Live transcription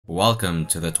Welcome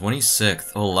to the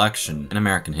 26th election in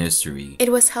American history.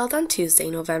 It was held on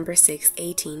Tuesday, November 6,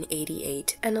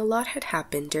 1888, and a lot had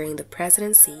happened during the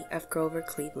presidency of Grover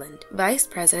Cleveland. Vice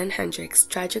President Hendricks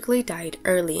tragically died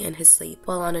early in his sleep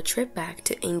while on a trip back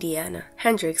to Indiana.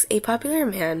 Hendricks, a popular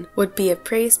man, would be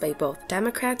appraised by both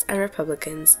Democrats and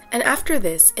Republicans, and after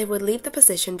this, it would leave the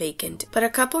position vacant. But a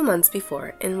couple months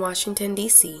before, in Washington,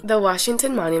 D.C., the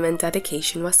Washington Monument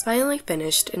dedication was finally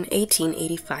finished in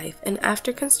 1885, and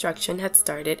after construction had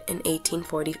started in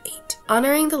 1848.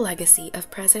 Honoring the legacy of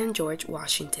President George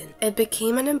Washington, it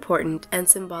became an important and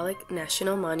symbolic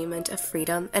national monument of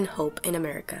freedom and hope in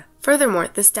America. Furthermore,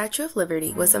 the Statue of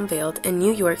Liberty was unveiled in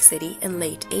New York City in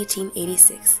late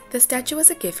 1886. The statue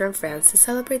was a gift from France to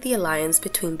celebrate the alliance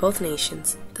between both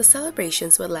nations. The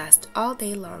celebrations would last all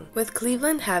day long, with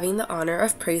Cleveland having the honor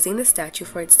of praising the statue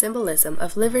for its symbolism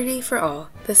of liberty for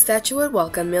all. The statue would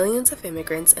welcome millions of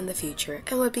immigrants in the future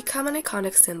and would become an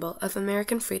iconic symbol of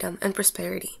American freedom and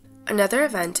prosperity. Another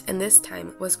event in this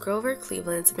time was Grover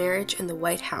Cleveland's marriage in the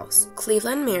White House.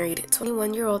 Cleveland married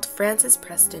 21-year-old Frances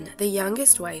Preston, the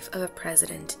youngest wife of a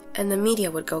president, and the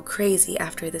media would go crazy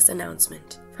after this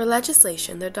announcement. For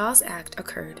legislation, the Dawes Act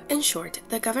occurred. In short,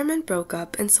 the government broke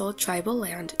up and sold tribal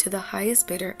land to the highest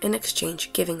bidder in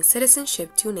exchange giving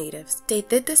citizenship to natives. They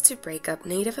did this to break up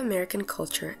Native American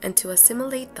culture and to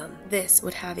assimilate them. This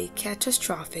would have a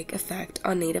catastrophic effect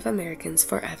on Native Americans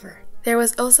forever. There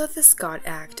was also the Scott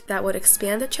Act that would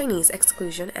expand the Chinese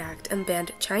Exclusion Act and ban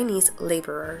Chinese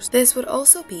laborers. This would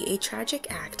also be a tragic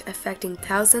act affecting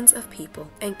thousands of people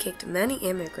and kicked many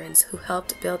immigrants who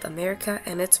helped build America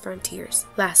and its frontiers.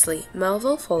 Lastly,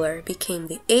 Melville Fuller became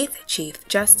the 8th Chief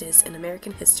Justice in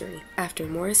American history after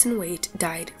Morrison Waite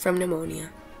died from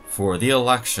pneumonia. For the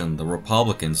election, the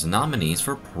Republicans' nominees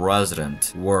for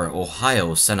president were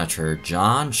Ohio Senator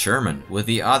John Sherman, with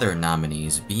the other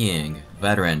nominees being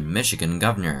veteran Michigan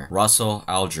Governor Russell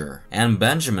Alger, and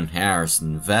Benjamin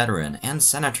Harrison, veteran and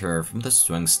senator from the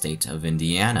swing state of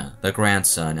Indiana, the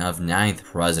grandson of 9th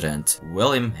President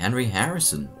William Henry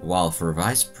Harrison, while for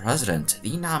vice president,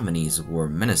 the nominees were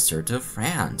Minister to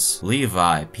France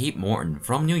Levi Pete Morton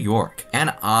from New York,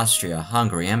 and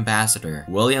Austria-Hungary Ambassador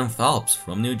William Phelps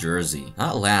from New Jersey.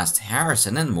 At last,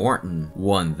 Harrison and Morton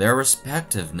won their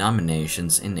respective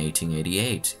nominations in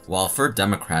 1888, while for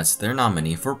Democrats, their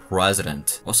nominee for president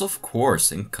was of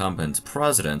course incumbent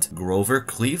President Grover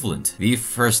Cleveland, the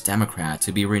first Democrat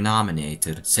to be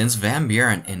renominated since Van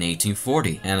Buren in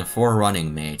 1840, and for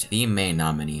running mate, the main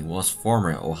nominee was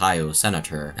former Ohio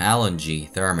Senator Allen G.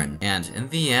 Thurman, and in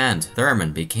the end,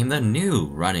 Thurman became the new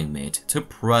running mate to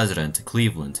President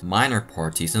Cleveland. Minor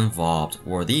parties involved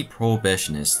were the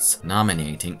Prohibitionists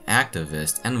nominating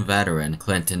activist and veteran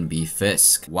Clinton B.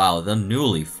 Fisk, while the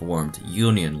newly formed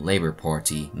Union Labor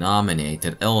Party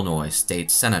nominated Illinois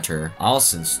State Senator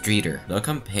Alson Streeter. The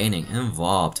campaigning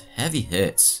involved heavy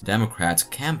hits. Democrats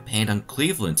campaigned on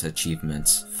Cleveland's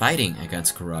achievements, fighting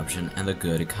against corruption and the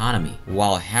good economy,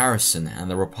 while Harrison and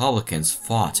the Republicans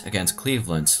fought against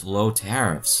Cleveland's low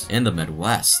tariffs in the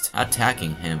Midwest,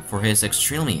 attacking him for his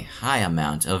extremely high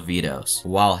amount of vetoes,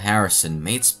 while Harrison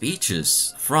made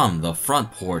speeches from the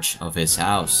front porch of his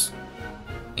house.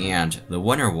 And the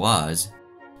winner was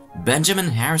Benjamin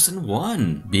Harrison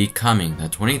won, becoming the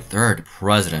 23rd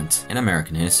president in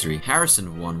American history.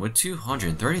 Harrison won with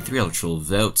 233 electoral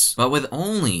votes, but with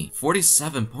only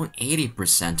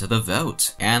 47.80% of the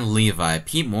vote. And Levi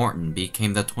P. Morton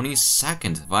became the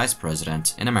 22nd vice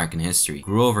president in American history.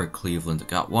 Grover Cleveland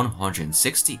got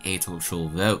 168 electoral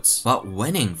votes, but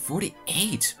winning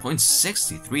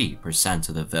 48.63%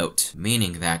 of the vote,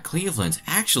 meaning that Cleveland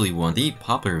actually won the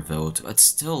popular vote but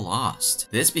still lost.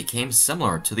 This became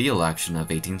similar to the election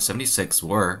of 1876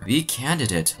 where the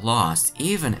candidate lost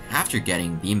even after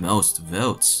getting the most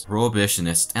votes.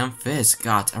 Prohibitionists and Fisk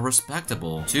got a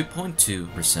respectable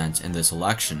 2.2% in this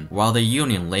election, while the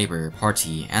Union Labor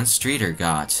Party and Streeter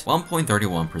got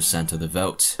 1.31% of the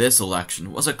vote. This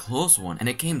election was a close one and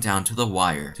it came down to the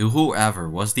wire to whoever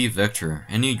was the victor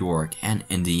in New York and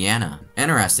Indiana.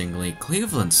 Interestingly,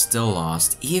 Cleveland still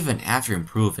lost even after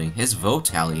improving his vote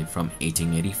tally from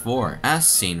 1884, as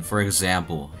seen for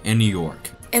example in New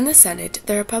York. In the Senate,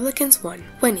 the Republicans won,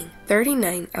 winning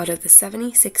 39 out of the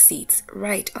 76 seats,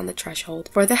 right on the threshold.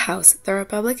 For the House, the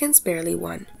Republicans barely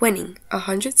won, winning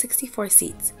 164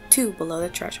 seats, 2 below the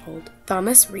threshold.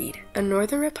 Thomas Reed, a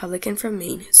Northern Republican from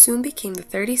Maine, soon became the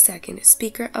 32nd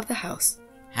Speaker of the House.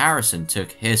 Harrison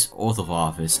took his oath of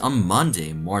office on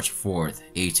Monday, March 4th,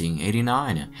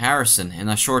 1889. Harrison, in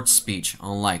a short speech,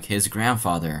 unlike his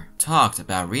grandfather, talked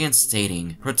about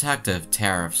reinstating protective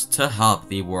tariffs to help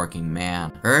the working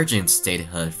man, urging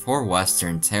statehood for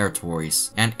Western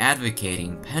territories, and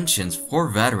advocating pensions for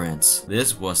veterans.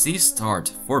 This was the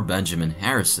start for Benjamin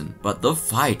Harrison, but the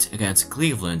fight against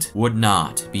Cleveland would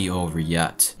not be over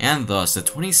yet, and thus the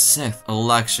 26th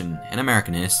election in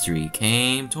American history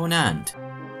came to an end.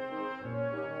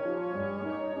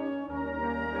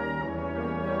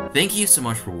 Thank you so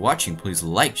much for watching. Please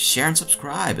like, share, and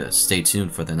subscribe. Stay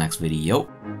tuned for the next video.